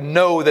like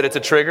know that it's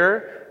a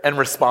trigger and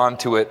respond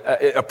to it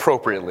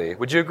appropriately.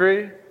 Would you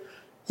agree?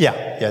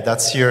 Yeah,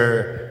 that's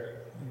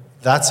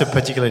a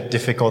particularly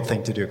difficult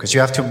thing to do because you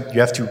have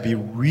to be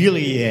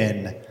really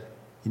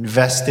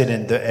invested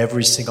in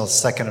every single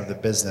second of the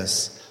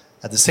business.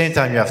 At the same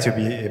time, you have to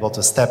be able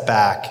to step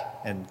back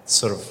and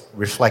sort of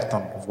reflect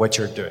on what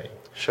you're doing.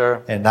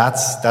 Sure. And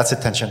that's a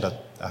tension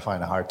that I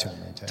find hard to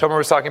maintain. Tomer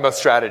was talking about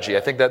strategy.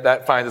 I think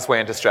that finds its way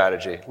into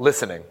strategy.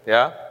 Listening,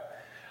 yeah?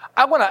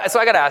 I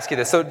got to ask you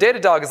this. So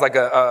Datadog is like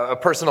a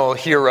personal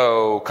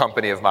hero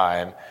company of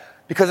mine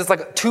because it's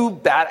like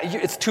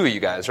it's two of you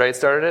guys, right?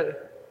 Started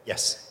it?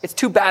 Yes. It's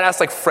two badass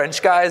like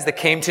French guys that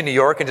came to New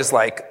York and just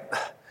like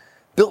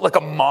built like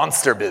a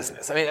monster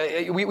business. I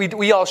mean,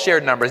 we all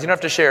shared numbers. You don't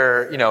have to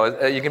share,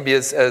 you can be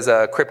as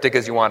cryptic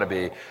as you want to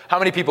be. How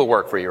many people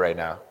work for you right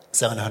now?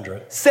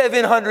 700.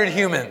 700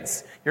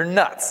 humans. You're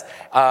nuts.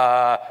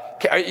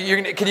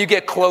 Can you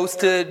get close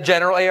to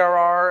general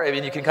ARR? I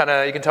mean, you can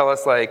tell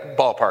us like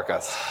ballpark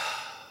us.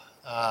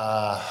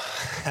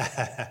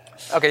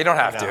 Okay, you don't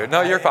have to.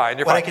 No, you're fine.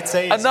 You're what fine. I could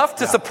say is enough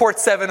to support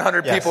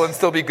 700 Yes. people and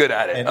still be good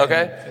at it.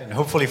 And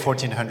hopefully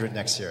 1,400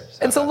 next year.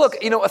 So look,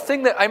 a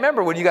thing that I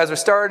remember when you guys were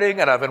starting,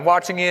 and I've been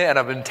watching it, and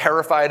I've been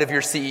terrified of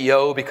your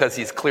CEO because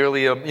he's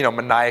clearly a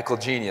maniacal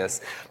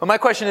genius. But my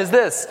question is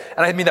this,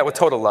 and I mean that with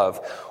total love.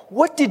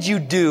 What did you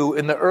do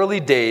in the early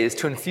days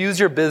to infuse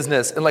your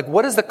business, and like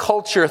what is the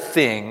culture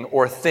thing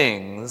or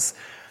things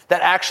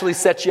that actually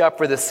set you up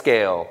for this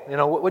scale?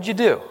 What'd you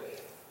do?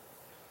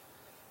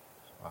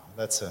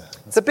 That's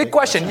a big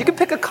question. You can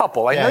pick a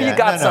couple. I know you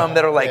got some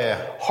that are like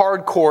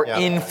hardcore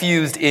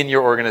infused in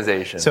your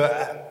organization. So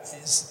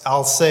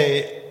I'll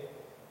say,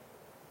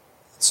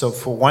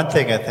 for one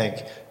thing, I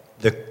think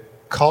the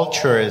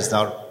culture is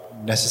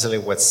not necessarily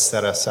what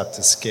set us up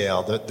to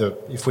scale.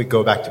 If we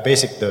go back to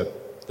basic, the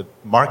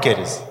market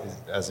is,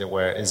 as it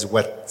were, is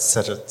what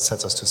sets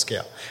us to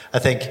scale. I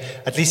think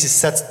at least it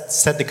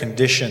set the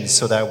conditions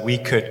so that we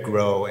could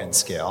grow and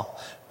scale.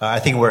 I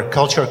think where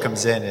culture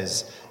comes in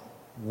is,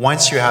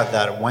 once you have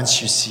that,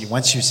 once you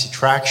see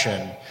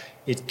traction,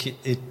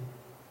 it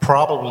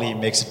probably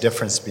makes a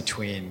difference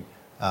between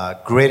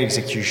great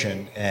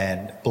execution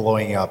and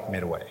blowing up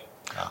midway.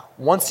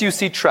 Once you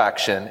see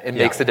traction, it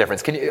makes a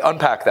difference. Can you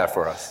unpack that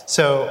for us?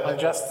 So I'll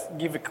just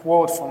give a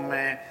quote from.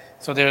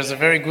 So there's a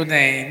very good,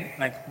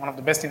 one of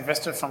the best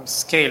investors from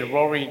Scale,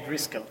 Rory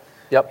Driscoll.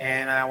 Yep.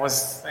 And I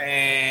was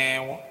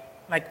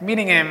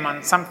meeting him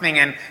on something,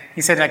 and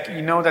he said that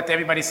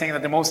everybody's saying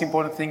that the most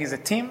important thing is a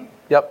team.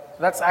 Yep.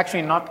 That's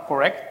actually not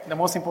correct. The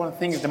most important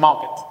thing is the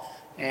market.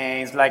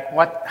 It's like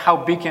how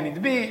big can it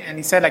be? And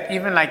he said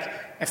even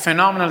a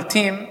phenomenal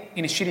team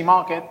in a shitty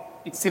market,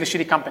 it's still a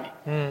shitty company.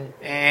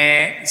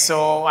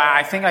 So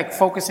I think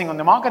focusing on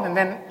the market, and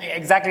then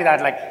exactly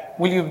that,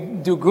 will you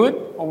do good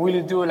or will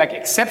you do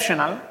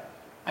exceptional?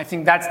 I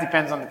think that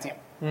depends on the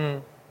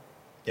team.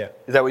 Yeah.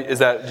 Is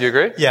that? Do you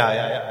agree? Yeah,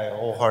 I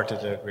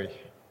wholeheartedly agree.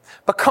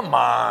 But come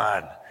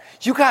on,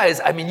 you guys.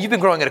 I mean, you've been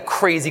growing at a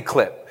crazy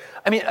clip.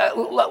 I mean,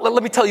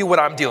 let me tell you what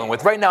I'm dealing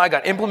with. Right now, I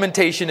got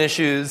implementation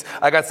issues,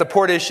 I got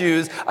support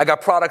issues, I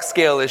got product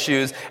scale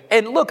issues.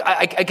 And look,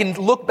 I can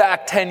look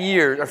back 10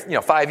 years,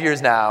 or 5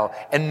 years now,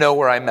 and know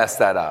where I messed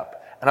that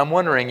up. And I'm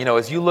wondering,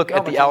 as you look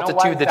at the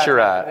altitude that you're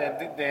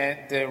at.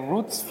 The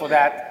roots for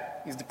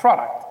that is the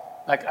product.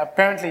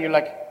 Apparently, you're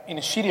in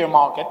a shittier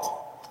market.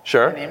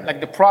 Sure.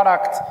 And, the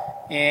product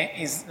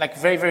is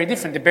very, very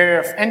different. The barrier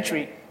of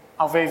entry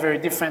are very, very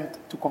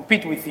different to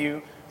compete with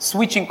you.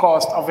 Switching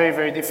costs are very,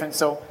 very different.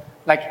 So,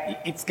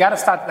 it's got to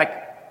start,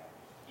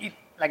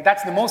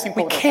 that's the most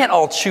important. We can't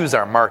all choose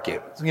our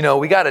market.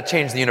 We got to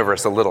change the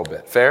universe a little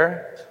bit.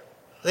 Fair?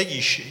 I think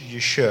you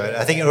should.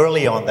 I think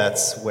early on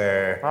that's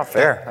where. Oh,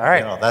 fair. All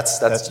right.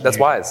 That's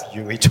wise.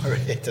 You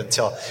iterate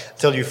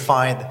until you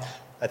find,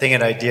 I think,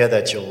 an idea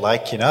that you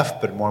like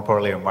enough, but more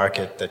importantly, a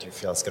market that you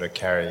feel is going to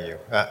carry you.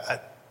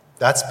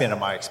 That's been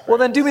my experience. Well,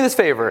 then do me this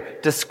favor.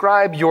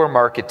 Describe your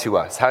market to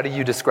us. How do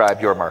you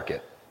describe your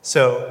market?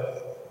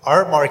 So,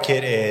 our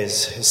market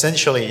is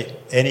essentially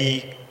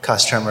any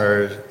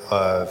customer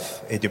of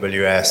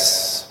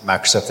AWS,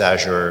 Microsoft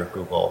Azure,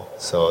 Google.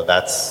 So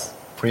that's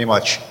pretty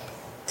much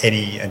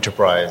any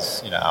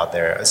enterprise out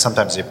there.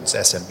 Sometimes even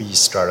SMBs,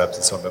 startups,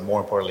 and so on. But more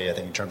importantly, I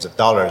think in terms of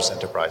dollars,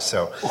 enterprise.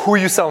 So who are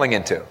you selling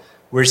into?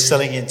 We're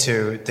selling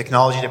into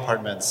technology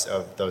departments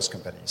of those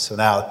companies. So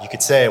now you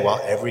could say,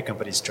 well, every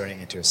company is turning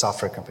into a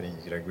software company.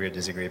 You could agree or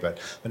disagree, but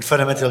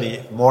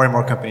fundamentally, more and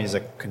more companies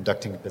are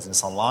conducting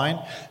business online.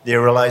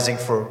 They're realizing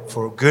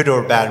for good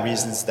or bad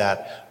reasons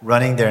that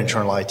running their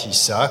internal IT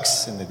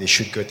sucks and that they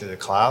should go to the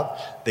cloud.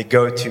 They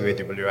go to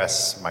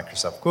AWS,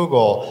 Microsoft,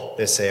 Google.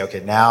 They say, okay,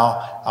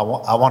 now I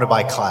want to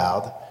buy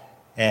cloud.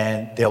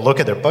 And they'll look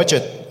at their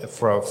budget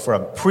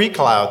from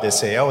pre-cloud. They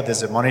say, oh,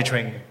 there's a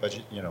monitoring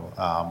budget,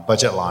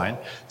 budget line.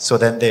 So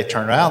then they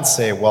turn around and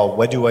say, well,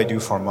 what do I do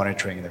for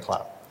monitoring in the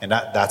cloud? And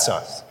that's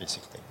us,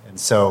 basically. And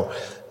so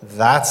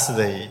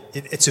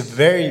it's a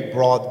very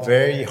broad,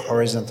 very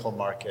horizontal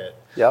market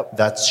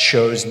that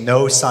shows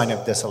no sign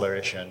of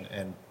deceleration.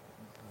 And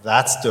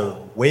that's the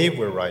wave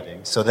we're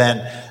riding. So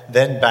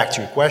then back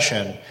to your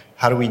question,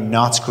 how do we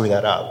not screw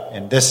that up?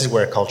 And this is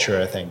where culture,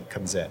 I think,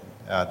 comes in.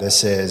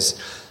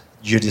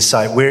 You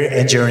decide, we're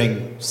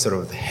engineering sort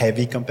of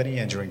heavy company,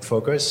 engineering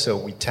focus, so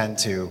we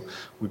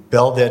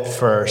build it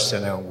first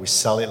and then we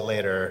sell it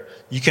later.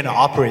 You can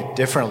operate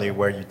differently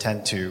where you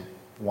tend to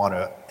want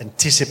to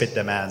anticipate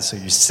demand, so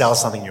you sell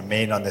something you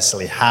may not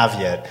necessarily have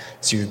yet,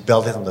 so you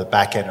build it on the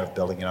back end of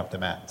building enough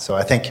demand. So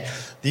I think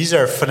these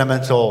are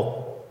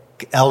fundamental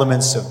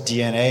elements of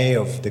DNA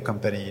of the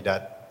company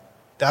that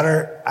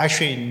are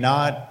actually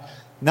not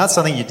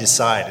something you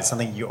decide, it's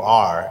something you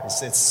are.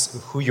 It's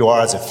who you are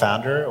as a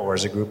founder or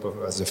as a group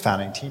as a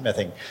founding team, I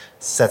think,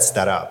 sets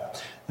that up.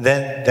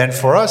 Then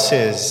for us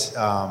is,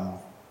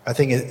 I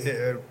think,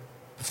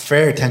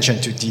 fair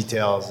attention to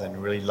details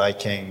and really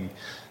liking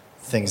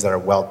things that are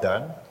well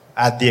done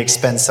at the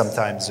expense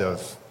sometimes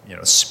of,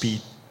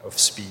 speed,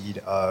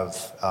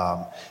 of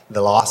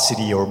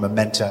velocity or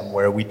momentum,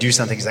 where we do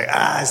something, it's like,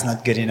 it's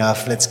not good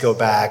enough, let's go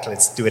back,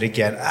 let's do it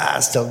again,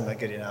 still not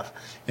good enough.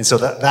 And so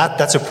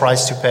that's a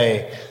price to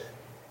pay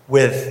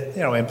with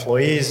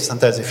employees.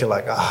 Sometimes they feel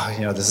like,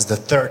 this is the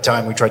third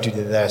time we tried to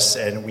do this,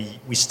 and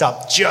we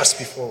stopped just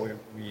before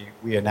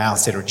we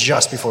announced it or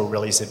just before we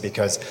released it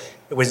because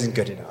it wasn't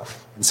good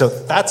enough. And so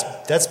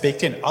that's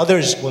baked in.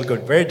 Others will go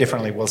very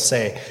differently. Will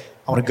say,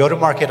 I want to go to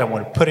market, I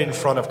want to put it in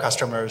front of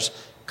customers,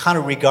 kind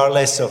of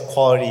regardless of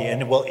quality,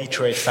 and we'll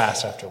iterate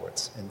fast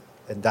afterwards.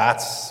 And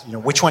that's,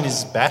 which one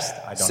is best?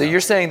 I don't know. So you're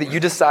saying that you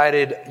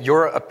decided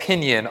your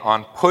opinion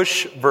on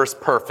push versus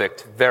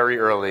perfect very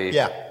early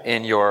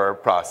in your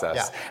process.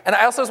 Yeah. And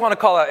I also just want to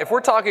call out, if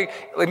we're talking,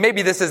 like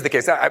maybe this is the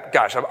case.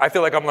 I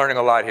feel like I'm learning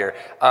a lot here.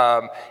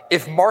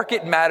 If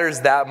market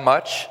matters that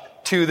much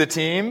to the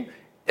team,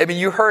 I mean,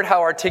 you heard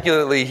how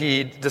articulately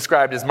he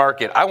described his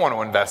market. I want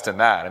to invest in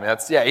that. I mean,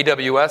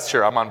 AWS,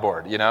 sure, I'm on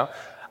board,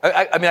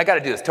 I got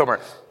to do this. Tomer,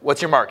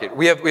 what's your market?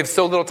 We have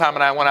so little time,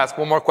 and I want to ask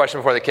one more question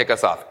before they kick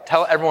us off.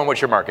 Tell everyone what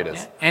your market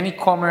is. Any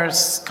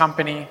commerce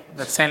company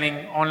that's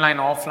selling online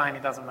or offline,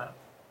 it doesn't matter.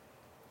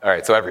 All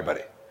right, so everybody.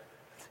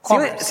 See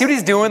what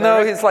he's doing,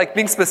 though? He's like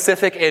being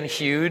specific and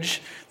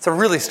huge. It's a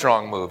really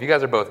strong move. You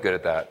guys are both good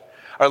at that.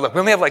 All right, look,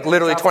 we only have like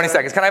literally 20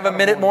 seconds. Can I have a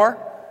minute more?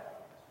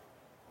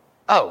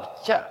 Oh,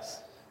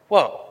 yes.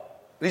 Whoa.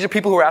 These are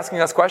people who are asking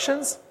us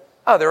questions?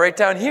 Oh, they're right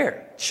down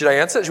here. Should I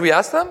answer? Should we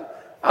ask them?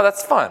 Oh,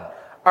 that's fun.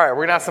 All right, we're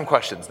going to ask some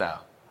questions now.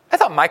 I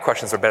thought my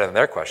questions were better than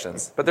their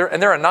questions, but they're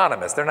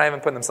anonymous. They're not even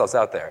putting themselves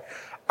out there.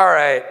 All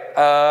right.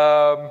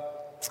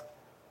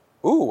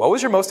 What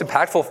was your most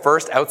impactful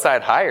first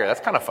outside hire? That's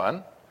kind of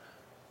fun.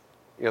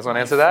 You guys want to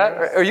answer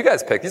that? Or you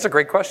guys pick. These are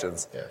great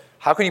questions. Yeah.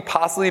 How can you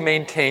possibly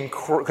maintain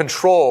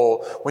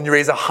control when you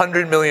raise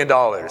 $100 million?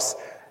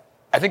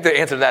 I think the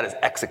answer to that is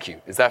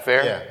execute. Is that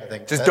fair? Yeah, I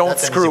think just don't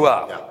screw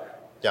up.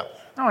 Yeah.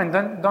 No, and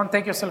don't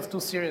take yourself too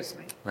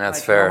seriously.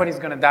 That's fair. Nobody's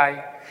going to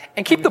die.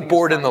 And keep the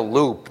board in the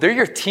loop. They're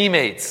your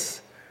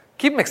teammates.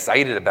 Keep them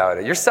excited about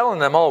it. You're selling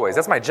them always.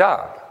 That's my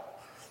job.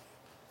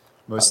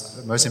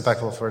 Most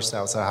impactful first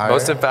outside hire?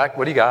 Most impact,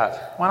 what do you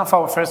got? One of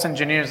our first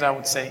engineers, I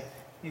would say,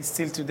 is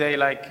still today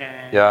like...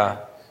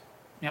 Yeah.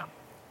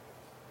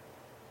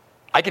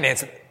 I can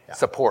answer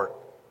support.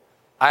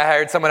 I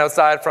hired someone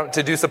outside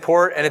to do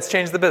support, and it's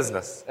changed the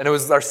business. And it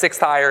was our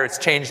sixth hire. It's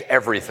changed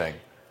everything.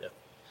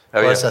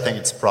 Plus, I think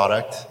it's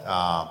product,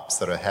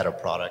 sort of head of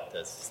product.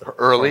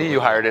 Early? You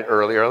hired it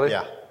early?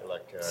 Yeah.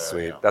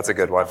 Sweet. That's a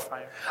good one.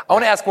 I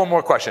want to ask one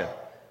more question.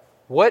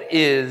 What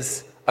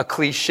is a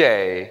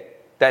cliche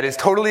that is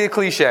totally a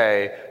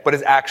cliche, but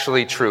is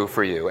actually true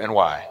for you, and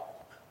why?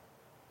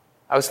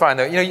 I was fine,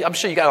 though. I'm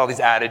sure you got all these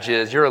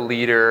adages. You're a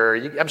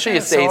leader. I'm sure you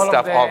say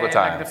stuff all the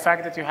time. Like the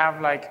fact that you have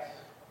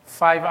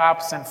 5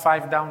 ups and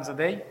 5 downs a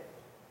day.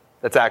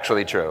 That's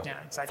actually true. Yeah,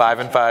 it's actually 5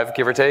 and 5,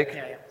 give or take?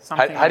 Yeah.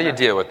 How do you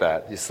deal with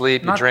that? You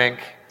sleep, you drink?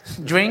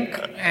 Drink,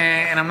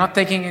 and I'm not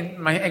taking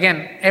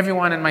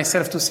everyone and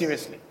myself too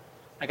seriously.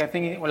 I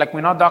think,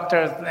 we're not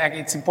doctors.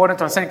 It's important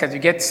to understand because you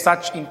get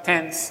such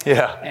intense.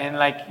 Yeah. And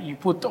you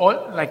put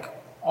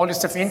all your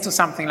stuff into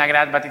something like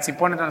that, but it's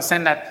important to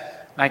understand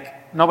that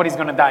like nobody's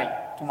going to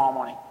die tomorrow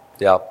morning.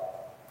 Yeah.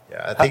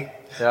 Yeah,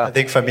 I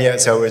think for me,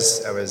 so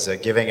I was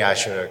giving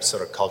actually a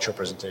sort of culture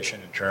presentation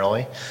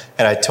internally,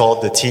 and I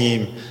told the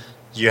team,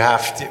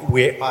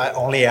 I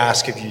only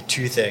ask of you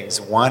two things.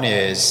 One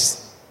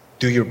is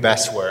do your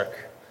best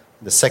work.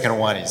 The second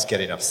one is get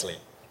enough sleep.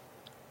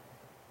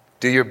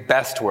 Do your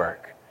best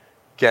work.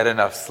 Get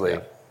enough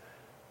sleep. Yeah.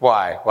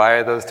 Why? Why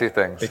are those two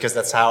things? Because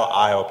that's how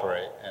I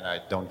operate, and I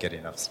don't get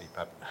enough sleep.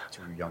 I have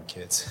two young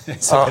kids.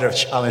 It's a bit of a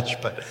challenge,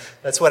 but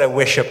that's what I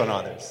wish upon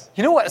others.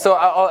 You know what? So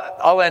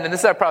I'll end, and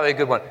this is probably a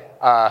good one.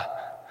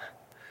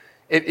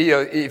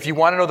 If you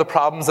want to know the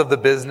problems of the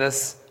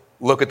business,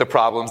 look at the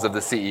problems of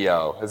the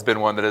CEO. Has been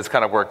one that has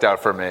kind of worked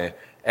out for me,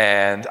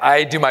 and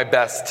I do my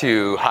best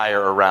to hire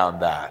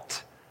around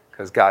that.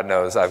 Because God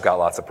knows I've got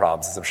lots of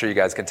problems, as I'm sure you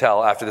guys can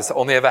tell after this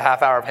only have a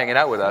half hour of hanging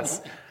out with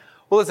us.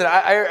 Well, listen,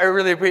 I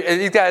really appreciate,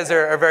 these guys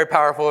are very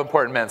powerful,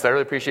 important men, so I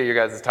really appreciate your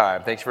guys'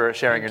 time. Thanks for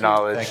sharing your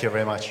knowledge. Thank you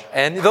very much.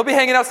 And they'll be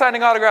hanging out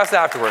signing autographs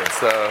afterwards,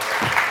 so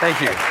thank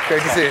you.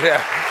 Great to see you.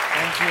 Yeah.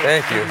 Thank you.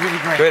 Thank you. Really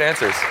great. Great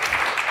answers.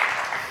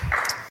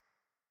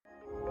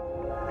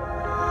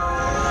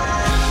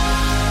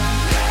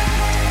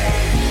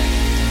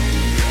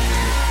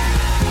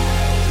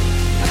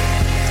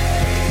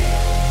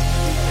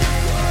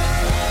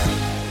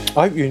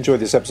 I hope you enjoyed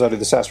this episode of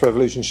the SaaS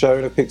Revolution Show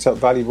and have picked up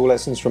valuable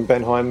lessons from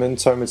Ben Hyman,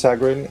 Thomas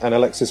Tagrin and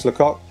Alexis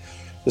Lecoq.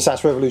 The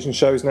SaaS Revolution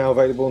Show is now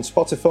available on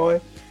Spotify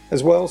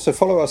as well, so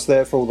follow us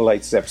there for all the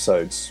latest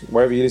episodes.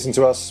 Wherever you listen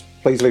to us,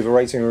 please leave a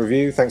rating and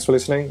review. Thanks for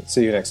listening.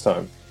 See you next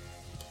time.